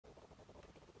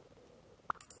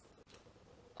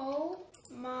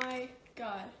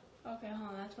Okay, hold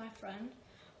on, that's my friend.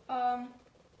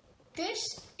 This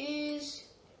is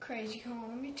crazy. Hold on,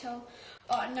 let me tell.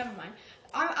 Never mind.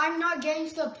 I'm not getting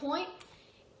to the point.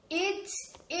 It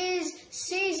is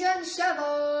season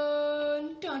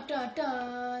 7. Dun dun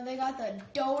dun. They got the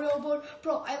dodo board,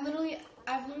 bro. I literally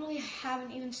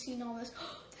haven't even seen all this.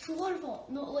 There's a waterfall.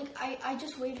 No, like I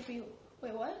just waited for you.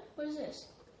 Wait, what? What is this?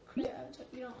 You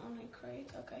don't own any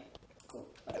crates? Okay, cool.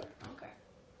 Whatever. Okay.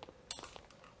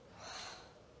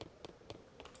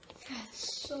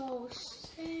 That's so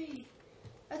insane.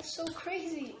 That's so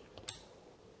crazy.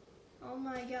 Oh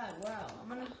my god! Wow.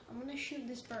 I'm gonna shoot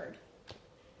this bird.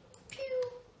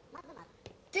 Pew.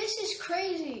 This is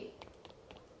crazy.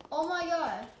 Oh my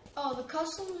god. Oh, the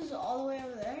custom is all the way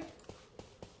over there.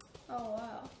 Oh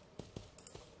wow.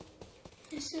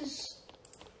 This is.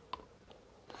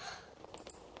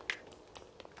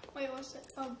 Wait, what's that?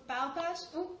 Oh, battle pass?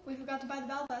 Oh, we forgot to buy the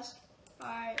battle pass.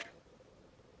 Alright.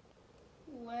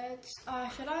 Let's,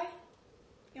 should I?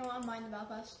 You know what, I'm buying the battle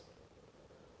pass.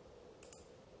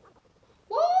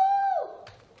 Woo!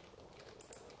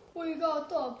 We got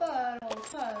the battle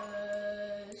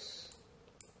pass.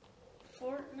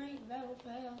 Fortnite battle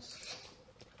pass.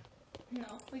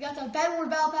 No, we got the Bedwars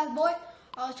battle pass, boy.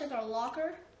 Let's check our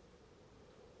locker.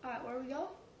 Alright, where do we go?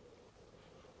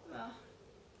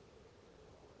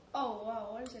 Oh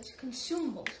wow, what is this?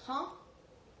 Consumables, huh?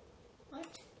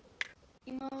 What?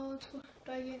 Emotes,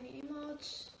 do I get any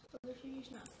emotes?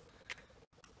 No.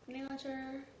 Grenade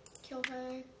launcher, kill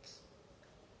effects.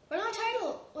 Where's my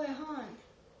title? Wait, hold on.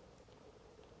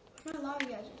 Where's my lobby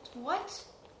gadgets? What?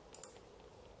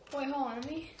 Wait, hold on, let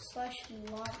me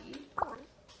 /lobby.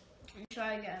 And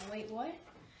try again. Wait, what?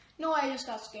 No, I just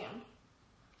got scammed.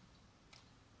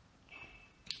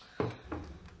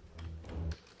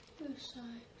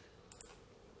 Side.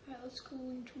 Alright, let's go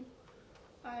into.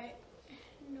 Alright,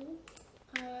 nope.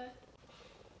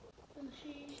 Let's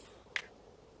see.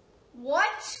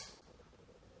 What?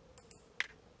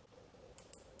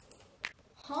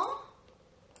 Huh?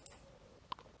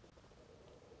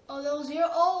 Oh, level 0.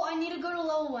 Oh, I need to go to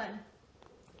level 1.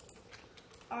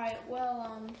 Alright,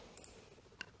 well,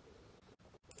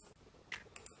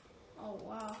 oh,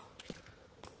 wow.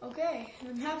 Okay,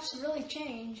 the map's really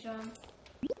changed,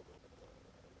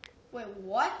 Wait,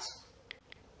 what?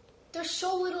 There's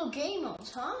so little game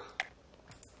modes, huh?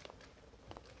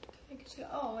 I can see,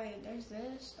 oh wait, there's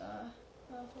this,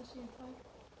 let's see if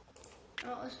I,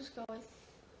 oh, let's just go with,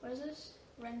 what is this?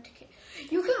 Rent kit.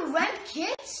 You can rent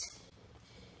kits?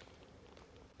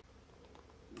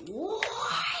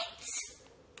 What?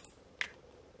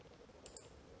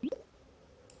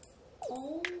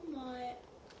 Oh my,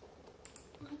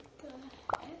 what the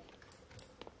heck?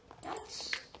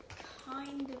 That's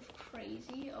kind of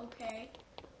crazy. Okay.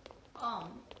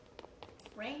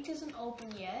 Ranked isn't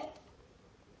open yet.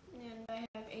 And I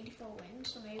have 84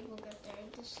 wins, so maybe we'll get there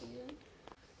this season.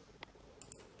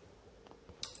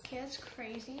 Okay, that's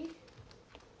crazy.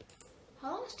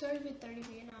 How long is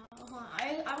 30v now? Hold on,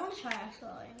 I want to try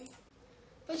actually.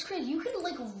 But it's crazy. You can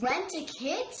like rent a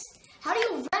kit? How do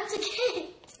you rent a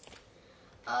kit?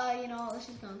 You know, let's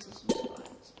just go into some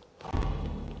squads.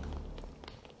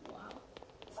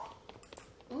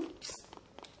 Oops.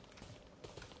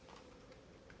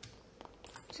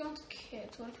 So it's a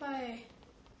kit. What if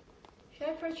should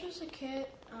I purchase a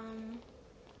kit?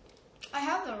 I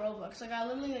have the Robux. Like I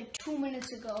literally like 2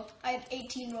 minutes ago, I had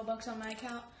 18 Robux on my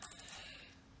account.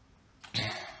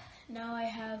 Now I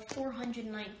have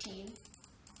 419.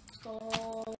 Let's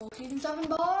go season 7,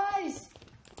 boys.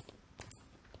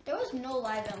 There was no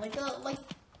live event.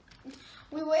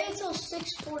 We waited till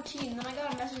 6:14, then I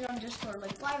got a message on Discord,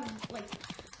 like live, like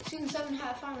season 7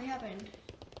 finally happened.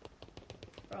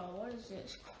 Bro, what is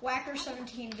this?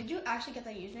 Quacker17. Did you actually get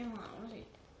that username? Hold on, what is it?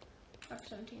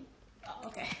 Quacker17. Oh,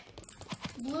 okay.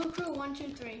 Blue Crew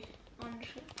 123.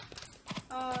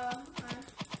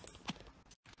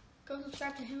 Go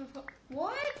subscribe to him.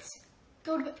 What?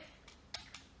 Go to.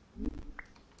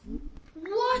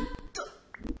 What the?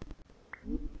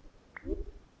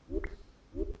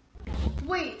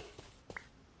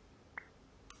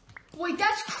 Wait,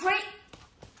 that's crazy.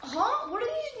 Huh? What are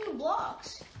these new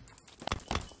blocks?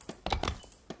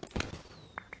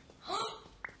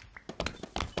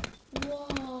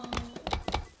 Whoa.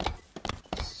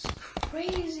 This is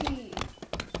crazy.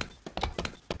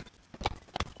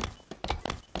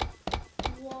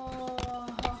 Whoa.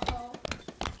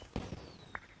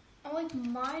 I'm like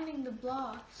mining the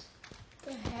blocks.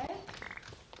 What the heck?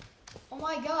 Oh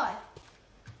my god.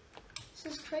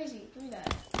 This is crazy. Give me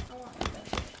that. I want that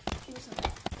shit. Give me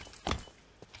something.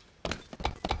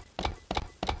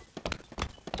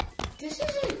 This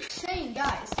is insane,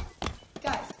 guys.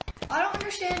 Guys, I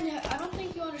don't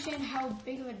think you understand how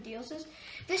big of a deal this is.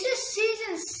 This is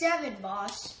season 7,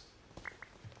 boss.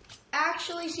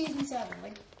 Actually, season 7,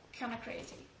 like, kind of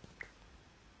crazy.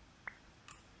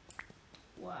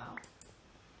 Wow.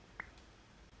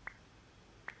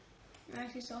 I'm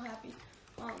actually so happy.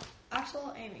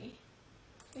 Axolotl, Amy.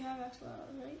 We have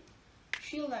Axolotl, right?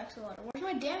 Shield Axolotl. Where's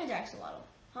my damage Axolotl?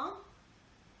 Huh?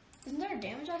 Isn't there a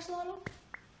damage Axolotl?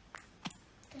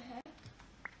 The heck?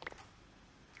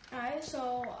 Alright,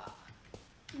 so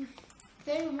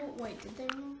they remove. Wait, did they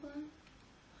remove Balloon?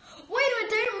 Wait a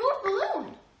minute, they removed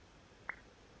Balloon!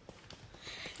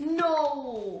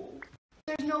 No!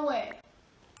 There's no way.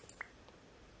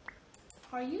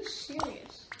 Are you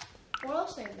serious? What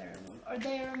else have they removed? Or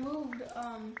they removed,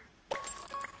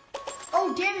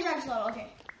 oh, damage Axolotl, okay.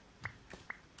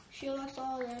 Shield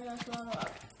Axolotl, damage Axolotl,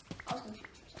 okay. I was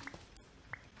confused for a second.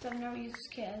 Because I've never used this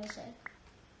kit, as I said.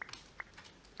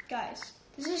 Guys,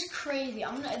 this is crazy.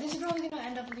 This is probably gonna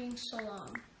end up being so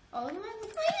long. Oh, look at my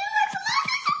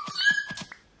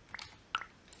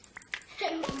I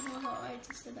don't know how I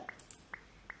just did that.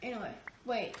 Anyway,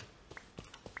 wait.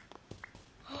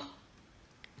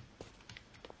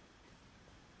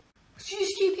 She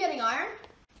just keep getting iron?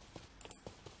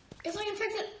 It's like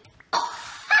infected.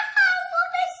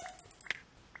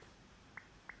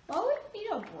 Why would we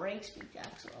need a break speed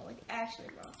Axolotl? Like, actually,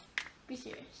 bro. Be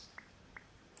serious.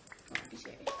 Come on, be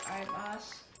serious. Alright,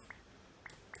 boss.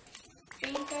 I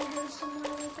think I heard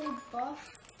somewhere that they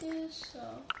buffed this, so.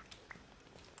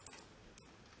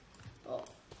 Well,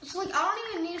 it's like, I don't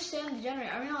even need to stay on the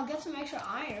generator. I mean, I'll get some extra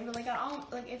iron, but like, I don't,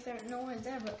 like, if there no one's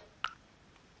there, but.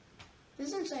 This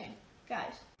is insane.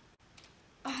 Guys.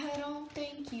 I don't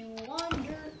think you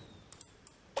wonder.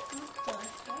 What the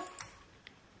heck?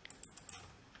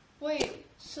 Wait,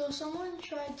 so someone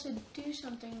tried to do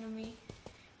something to me,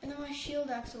 and then my shield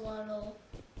Axolotl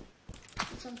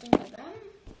did something to them?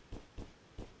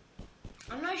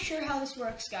 I'm not sure how this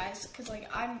works, guys, because, like,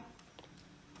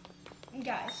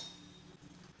 guys.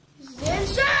 This is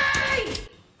insane!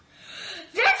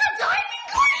 There's a diamond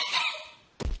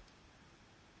guardian!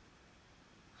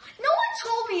 No one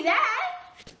told me that!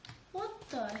 What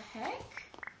the heck?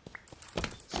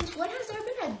 Since when has there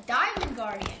been a diamond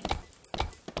guardian?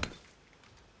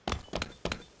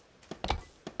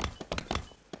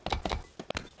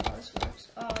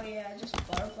 Oh yeah, just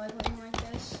butterfly looking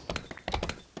like this.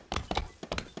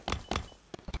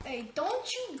 Hey,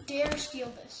 don't you dare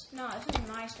steal this. No, this is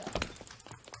my stuff.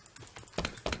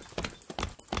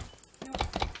 No.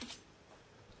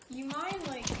 You mind,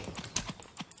 like...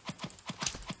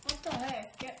 What the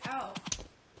heck? Get out.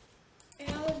 Hey,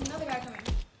 now there's another guy coming.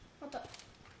 What the...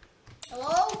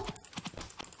 Hello?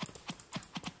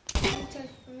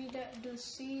 For me to do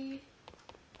C...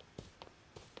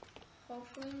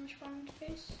 Hopefully I'm responding to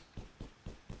face.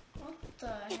 What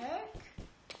the heck?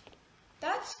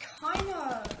 That's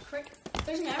kinda crazy.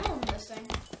 There's an emerald in this thing.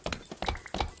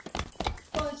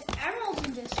 Well, there's emeralds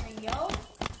in this thing, yo.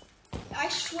 I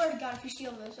swear to God, if you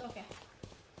steal this, okay.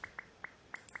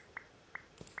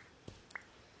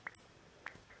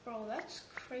 Bro, that's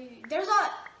crazy. There's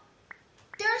a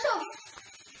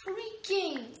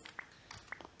freaking...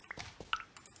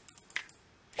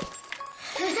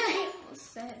 I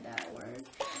almost said that word.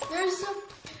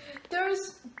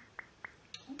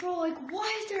 Bro, like,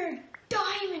 why is there a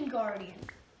diamond guardian?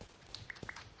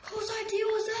 Whose idea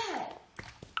was that?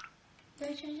 Did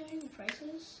I change any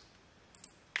prices?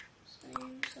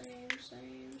 Same.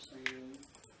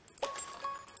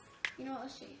 You know what,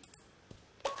 let's see.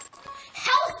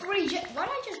 Health regen! Why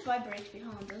did I just buy break speed?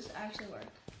 Hold on, does this actually work?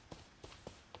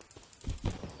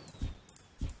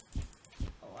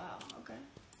 Oh wow, okay.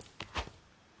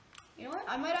 You know what?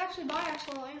 I might actually buy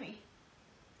Axolotl Amy.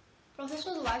 Bro, if this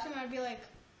was the last time, I'd be like,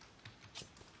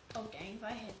 oh dang, if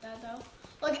I hit that though.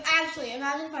 Like, actually,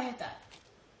 imagine if I hit that.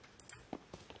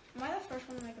 Am I the first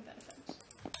one to make a bed defense?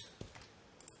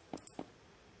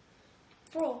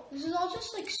 Bro, this is all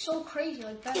just like so crazy,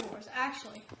 like Bed Wars,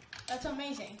 actually. That's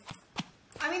amazing.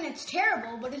 I mean, it's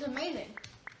terrible, but it's amazing.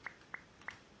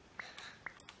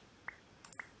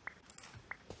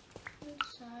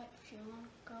 Suicide, if you want to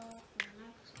go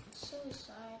next on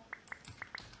suicide.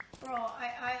 Bro,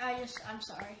 I'm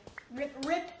sorry. Rip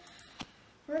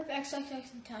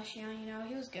XXX and Tashion, you know,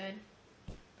 he was good.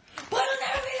 But he'll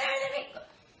never be there than me!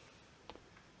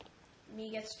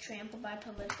 Me gets trampled by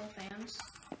political fans.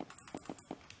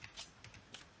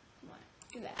 Come on,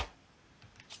 do that.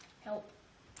 Help.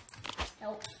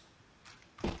 Help.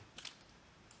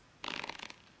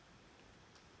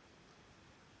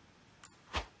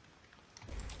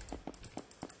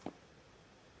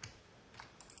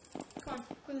 Come Come on,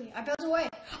 quickly. I built away.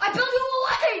 I built you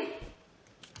away!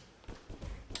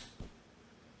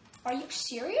 Are you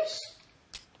serious?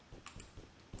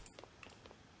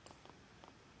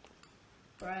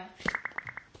 Bruh. Alright,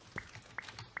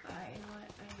 you know what?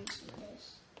 I need some of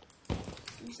this.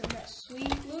 Give me some of that sweet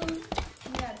loot.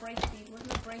 Give me that break speed. Where's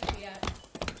my break speed at?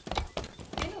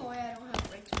 Ain't no way I don't have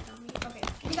break speed on me. Okay,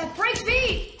 give me that break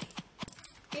speed!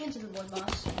 Get into the wood,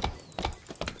 boss. Why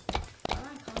am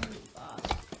I calling you boss?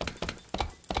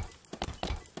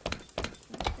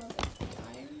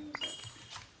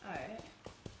 Alright.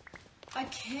 I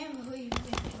can't believe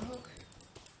it broke.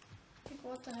 Like,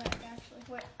 what the heck, actually?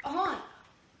 Wait, hold on!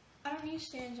 I don't need a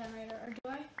stand generator, or do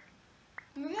I?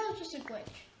 Maybe that was just a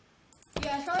glitch.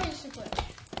 Yeah, it's probably just a glitch.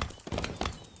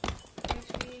 Break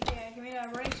speed, yeah, give me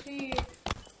that break speed.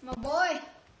 My boy!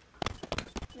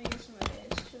 Let me get some of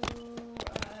this too.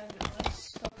 No,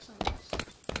 let's focus on this.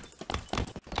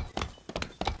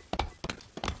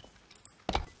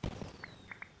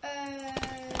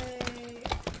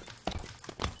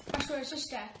 I swear, it's a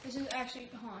stack. This is actually,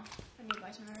 hold on. I need to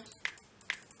buy some of this.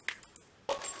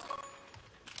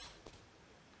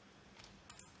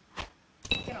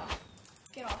 Get off.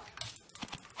 Get off.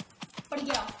 Buddy,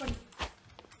 get off, buddy.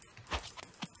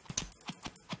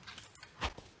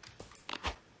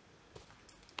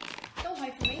 Don't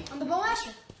hide from me. I'm the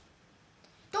Bowmaster.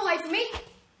 Don't hide from me.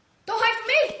 Don't hide from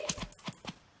me.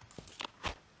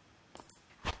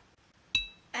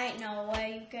 Ain't no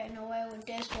way you getting away with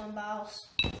this one, boss.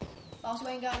 Boss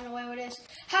ain't gotten away with this.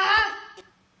 Ha ha!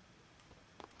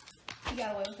 You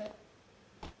got away with it.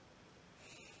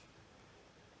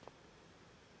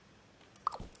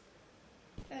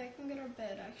 Hey, come get our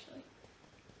bed, actually.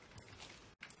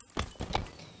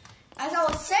 As I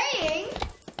was saying,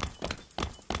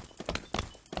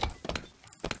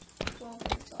 12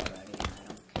 minutes already, and I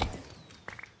don't care.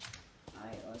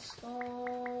 Alright, let's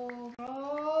go,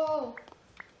 bro.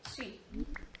 See,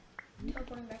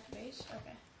 teleporting back to base.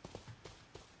 Okay.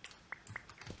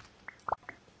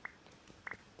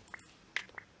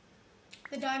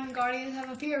 The Diamond Guardians have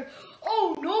appeared.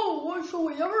 Oh no! What shall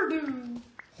we ever do?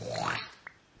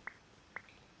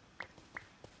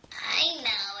 I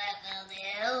know what we'll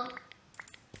do.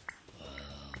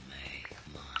 We'll make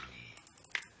money.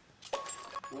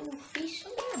 We'll feast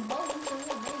on your bones and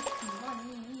we'll make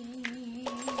money.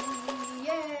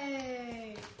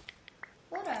 Yay!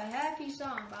 What a happy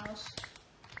song, boss.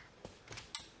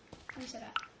 Let me say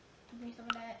that. Give me some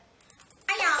of that.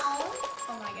 I know.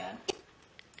 Oh my god.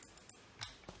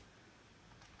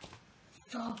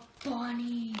 The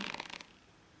bunny.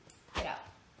 Get out.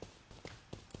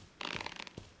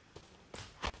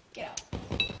 Get out.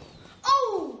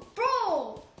 Oh,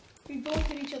 bro! We both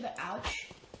hit each other. Ouch.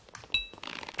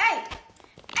 Hey!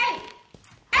 Hey!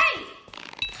 Hey!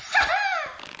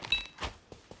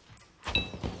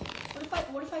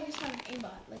 What if I just have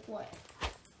aimbot? Like what?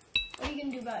 What are you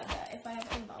gonna do about that? If I have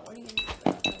aimbot, what are you gonna do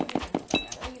about that?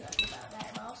 What are you gonna do about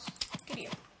that, boss? Get here.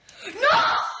 No!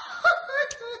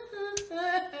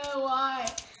 Why?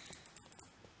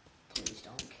 Please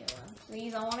don't kill him.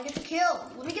 Please, I want to get the kill.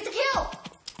 Let me get the kill.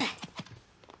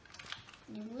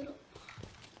 You little.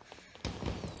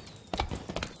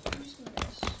 Where's some of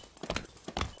this?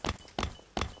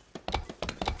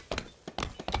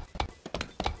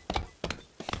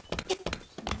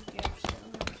 Some gifts that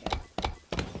I'm gonna kill.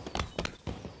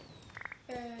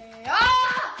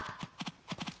 Ah!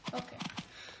 Okay.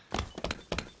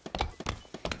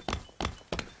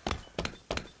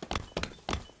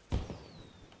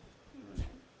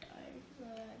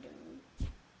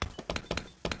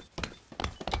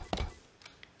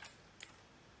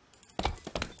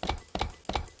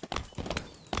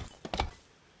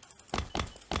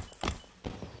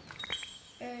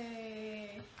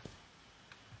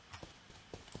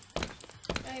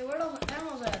 Hey, where are those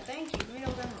emeralds at? Thank you. Give me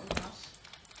those emeralds, boss.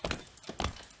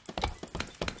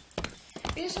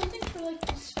 Is something for like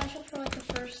special for like the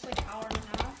first like hour and a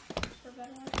half for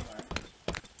Bedwars, or?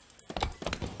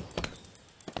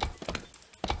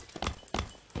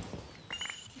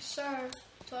 Yes, sir.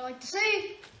 That's what I like to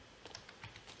see.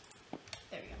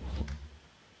 There we go.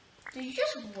 Did you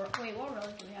just work? Wait, what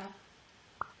relic do we have?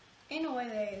 Ain't no way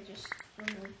they just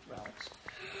removed relics.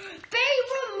 They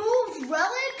removed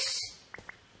relics?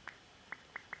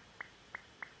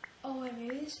 Oh wait,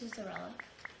 maybe this is the relic.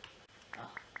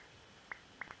 Oh.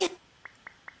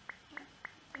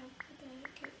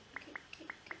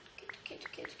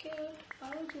 Why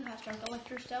would you have Dark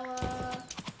Electro Stella?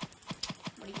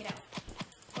 Buddy, get out.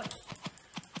 What?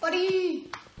 Buddy!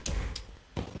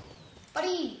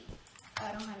 Buddy!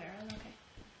 I don't have arrows, okay.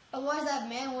 Otherwise that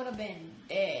man would have been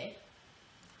dead.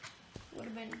 would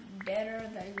have been deader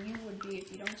than you would be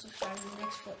if you don't subscribe in the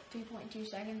next 3.2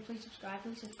 seconds. Please subscribe,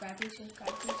 please subscribe, please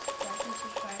subscribe, please subscribe, please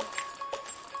subscribe.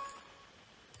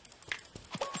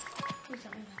 Please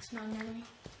tell me that's not an enemy.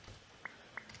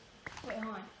 Wait,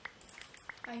 hold on.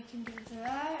 I can do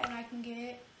that, and I can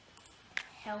get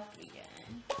health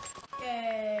again.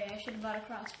 Yay, I should have bought a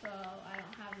crossbow. I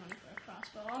don't have money for a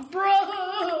crossbow. I'm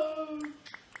broke!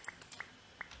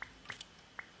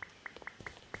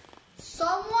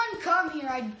 Someone come here,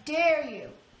 I dare you.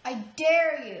 I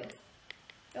dare you.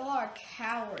 Y'all are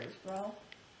cowards, bro.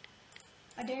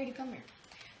 I dare you to come here.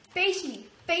 Face me.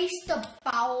 Face the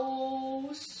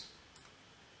boss.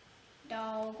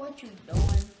 Dog, what you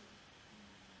doing?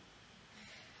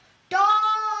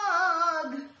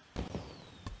 Dog!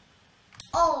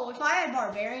 Oh, if I had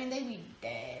Barbarian, they'd be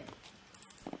dead.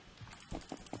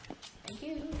 Thank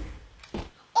you.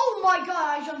 Oh my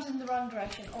god, I jumped in the wrong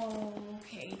direction. Oh,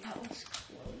 okay, that was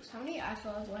close. How many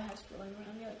axolotls do I have swirling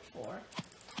around me? Like 4.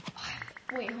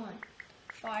 Wait, hold on.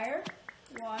 Fire,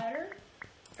 water,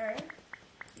 earth,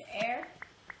 air,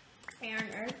 and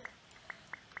earth.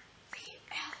 The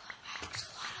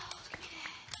axolotls, give me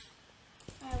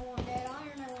that. I want that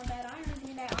iron, I want that iron, give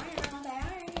me that iron, I want that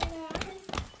iron, give me that iron.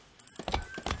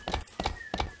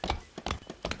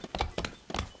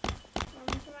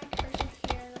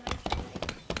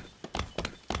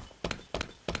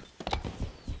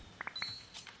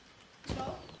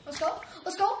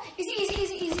 Let's go. Easy, easy,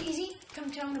 easy, easy, easy. Come,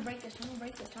 tell me to break this. Tell me to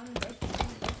break this. Tell me to break this. Tell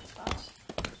me to break this fast.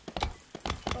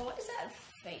 Bro, what is that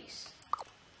face?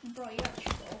 Bro, you got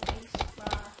troll face.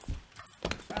 Bruh.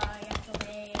 Bruh, you got troll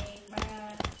face.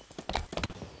 Bruh.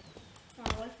 Come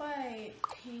on, what if I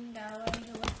ping that way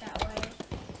to look that way?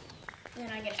 And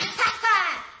then I get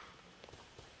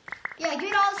yeah, give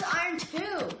me all this iron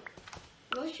too.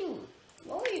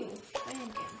 What were you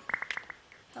thinking?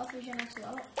 Health regen is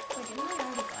low. Wait, didn't I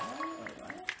already buy that? Wait,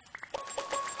 what?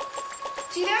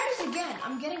 See, there it is again.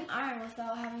 I'm getting iron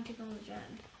without having to go to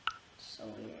gen. So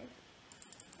weird.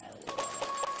 I love it.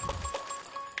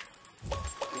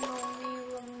 You know me,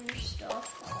 loving your stuff.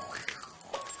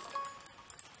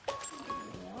 Give me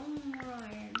one more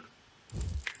iron.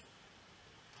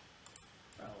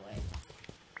 Bro, wait.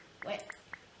 Wait.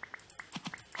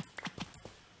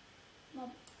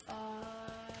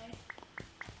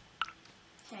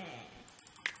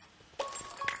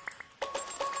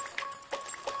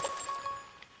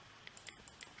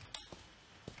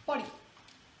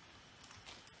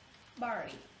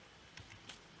 Bye.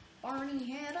 Barney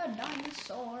had a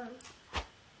dinosaur.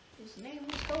 His name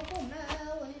was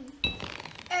Cocomelon.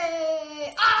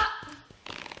 Hey! Ah!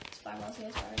 It's fireballs,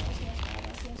 yes, fireballs, yes,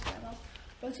 fireballs, yes, fireballs.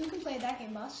 But who can play that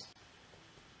game, boss?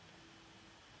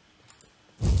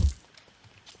 Who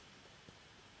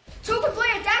can play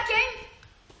at that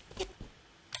game?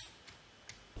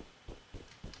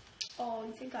 Oh,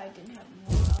 you think I didn't have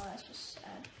more? Oh, that's just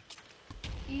sad.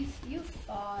 You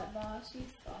fought, boss. You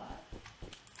fought.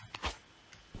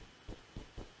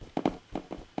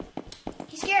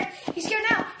 He's scared. He's scared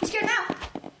now. He's scared now.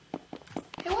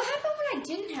 Hey, what happened when I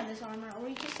didn't have this armor? Or were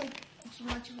you just like too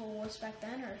much of a wuss back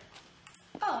then? Or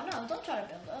oh no, don't try to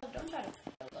build up. Don't try to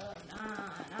build up.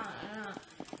 Nah.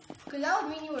 Because that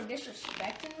would mean you were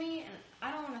disrespecting me, and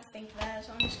I don't want to think that.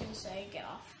 So I'm just gonna say, get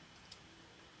off.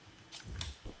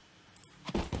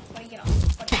 Buddy, get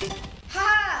off. Buddy.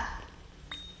 Ha!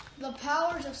 The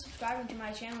powers of subscribing to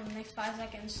my channel in the next 5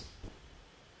 seconds.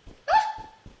 Ah!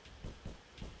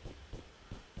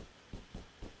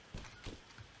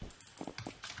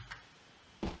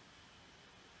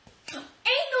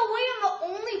 Ain't no way I'm the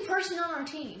only person on our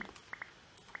team.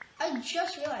 I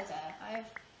just realized that.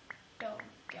 Oh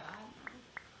god.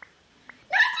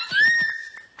 Not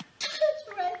it's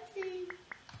red team.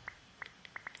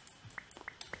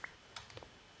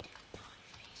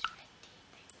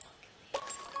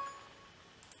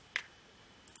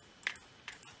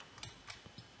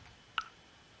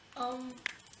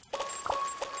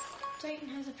 Titan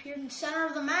has appeared in the center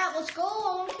of the map. Let's go.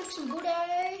 I want to kick some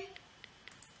booty.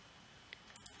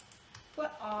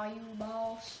 What are you,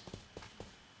 boss?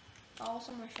 Boss,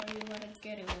 I'm going to show you what a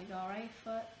getaway is, alright,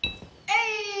 foot?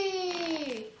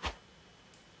 Hey!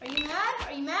 Are you mad?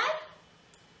 Are you mad?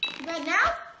 You mad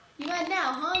now? You mad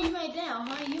now, huh? You mad now,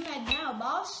 huh? You mad now,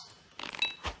 boss?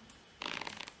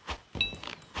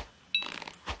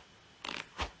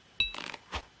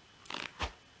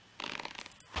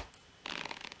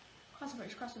 Cross the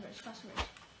bridge, cross the bridge, cross the bridge.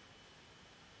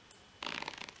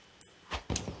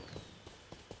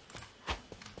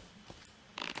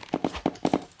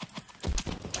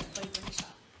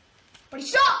 Buddy,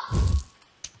 stop!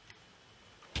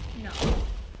 No.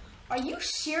 Are you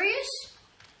serious?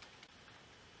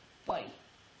 buddy.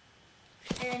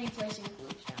 And he places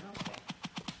glutes down. Okay.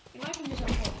 You know, I can just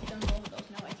jump over those.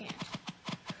 No, I can't.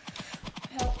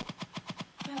 Help.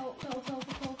 Help, help, help,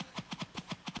 help.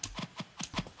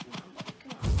 Come on, buddy.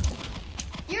 Come on, come on.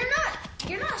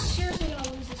 You're not seriously gonna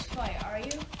lose this fight, are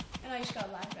you? And I just got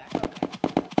lagged back. Okay.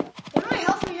 Where's my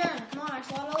health regen? Come on,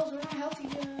 Axolotls. Where's my health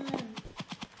regen?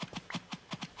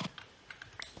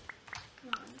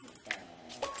 Come on, get that.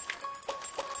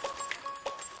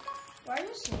 Why are you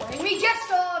just letting me get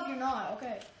stuff? You're not.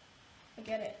 Okay. I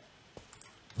get it.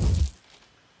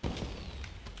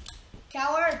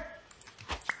 Coward!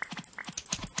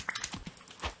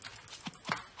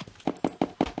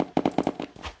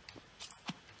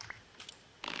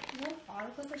 Is that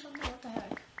autoclick or something? What the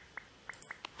heck?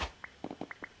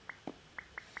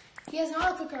 He has an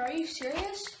autoclicker. Are you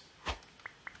serious?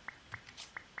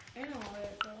 I know where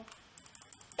it go.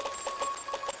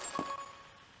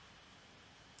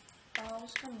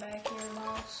 Mouse, come back here,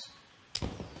 Mouse.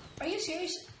 Are you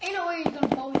serious? Ain't no way you're gonna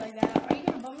blow me like that. Are you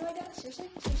gonna blow me like that? Seriously?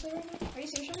 Seriously right now? Are you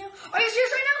serious right now? Are you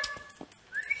serious right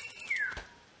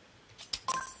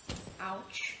now?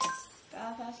 Ouch.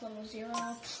 Battle Pass level 0.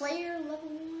 Player level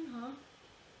 1, huh?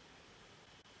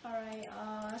 Alright,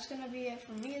 that's gonna be it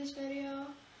for me this video.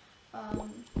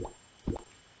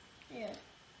 Yeah.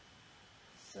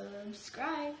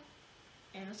 Subscribe.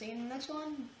 And I'll see you in the next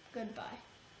one. Goodbye.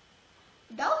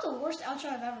 That was the worst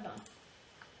outro I've ever done.